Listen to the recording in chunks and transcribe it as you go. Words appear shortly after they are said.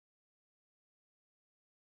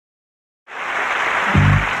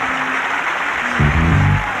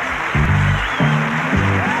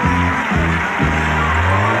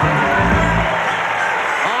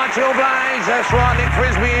that's right. Nick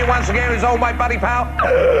Frisbee here once again with his old mate, buddy pal,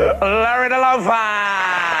 Larry the Loafer.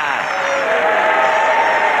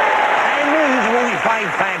 And news of all your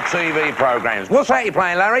fave TV programmes. What's that you're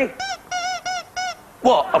playing, Larry?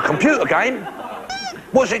 What, a computer game?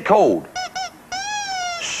 What's it called?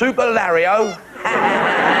 Super Lario?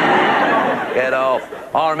 Get off.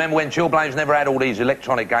 I remember when chilblains never had all these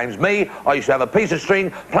electronic games. Me, I used to have a piece of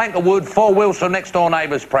string, plank of wood, 4 wheels from next door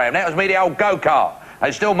neighbour's pram. That was me, the old go-kart.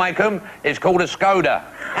 They still make them. It's called a Skoda.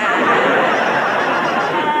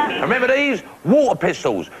 Remember these? Water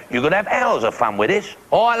pistols. You could have hours of fun with this.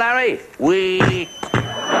 All right, Larry?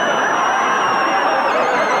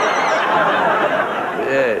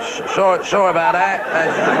 Yes, sorry about that.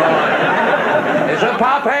 That's fine. It's a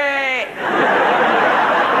puppy!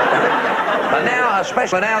 But now, a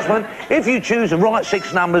special announcement. If you choose the right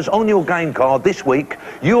 6 numbers on your game card this week,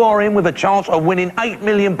 you are in with a chance of winning 8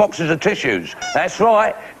 million boxes of tissues. That's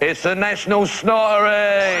right, it's the National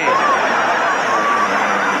Snottery.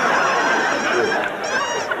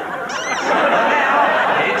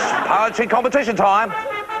 Now, it's poetry competition time.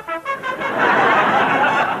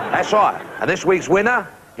 That's right, and this week's winner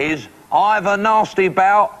is Ivor Nasty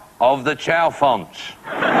Bout of the Chalfonts.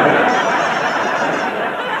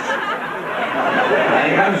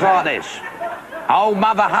 It goes like this. Old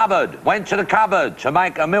Mother Hubbard went to the cupboard to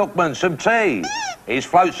make a milkman some tea. His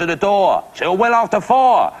floats to the door till well after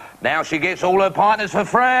 4. Now she gets all her partners for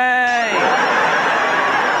free.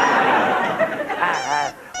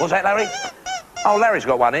 What's that, Larry? Oh, Larry's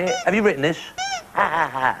got one here. Have you written this?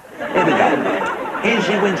 Here we go.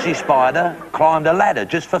 Incy Wincy Spider climbed a ladder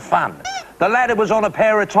just for fun. The ladder was on a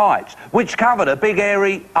pair of tights, which covered a big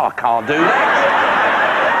hairy... Oh, I can't do that.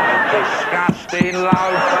 Disgusting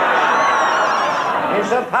loafer.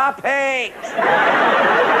 It's a puppet.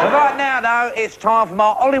 But right now, though, it's time for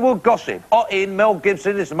my Hollywood gossip. In Mel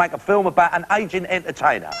Gibson is to make a film about an aging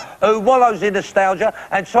entertainer who wallows in nostalgia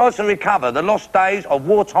and tries to recover the lost days of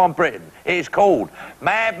wartime Britain. It is called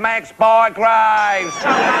Mad Max by Graves.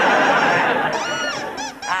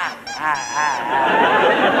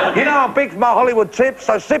 You know, I'm big for my Hollywood tips,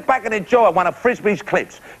 so sit back and enjoy one of Frisbee's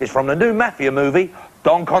clips. It's from the new Mafia movie,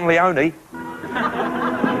 Don Conley.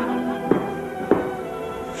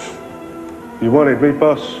 You wanted me,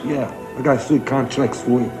 boss? Yeah, I got 3 contracts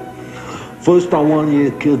for you. First, I want you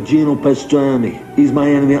to kill Gino Pastrami. He's my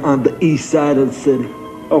enemy on the east side of the city.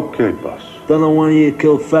 Okay, boss. Then I want you to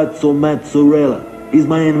kill Fatso Mazzarella. He's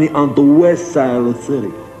my enemy on the west side of the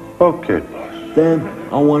city. Okay, boss. Then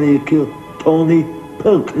I want you to kill Tony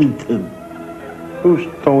Pilkington. Who's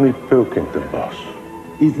Tony Pilkington, boss?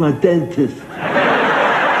 He's my dentist.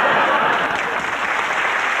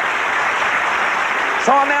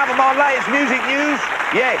 Time now for my latest music news.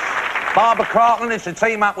 Yes, Barbara Cartland is to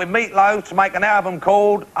team up with Meat Loaf to make an album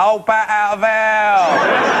called Old Bat Out of Hell.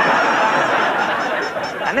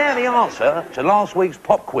 And now the answer to last week's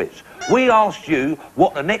pop quiz. We asked you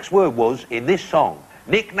what the next word was in this song.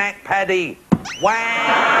 Knick-knack, paddy, whang.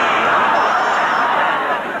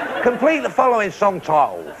 Complete the following song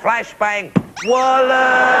title. Flashbang, wallop.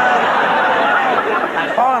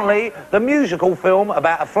 And finally, the musical film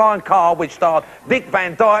about a flying car which starred Dick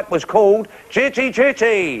Van Dyke was called Chitty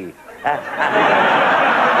Chitty. Bang,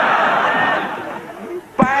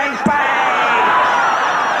 bang!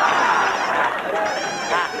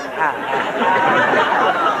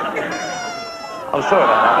 I'm sorry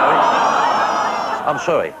about that, Larry. I'm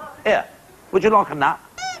sorry. Here, would you like a nut?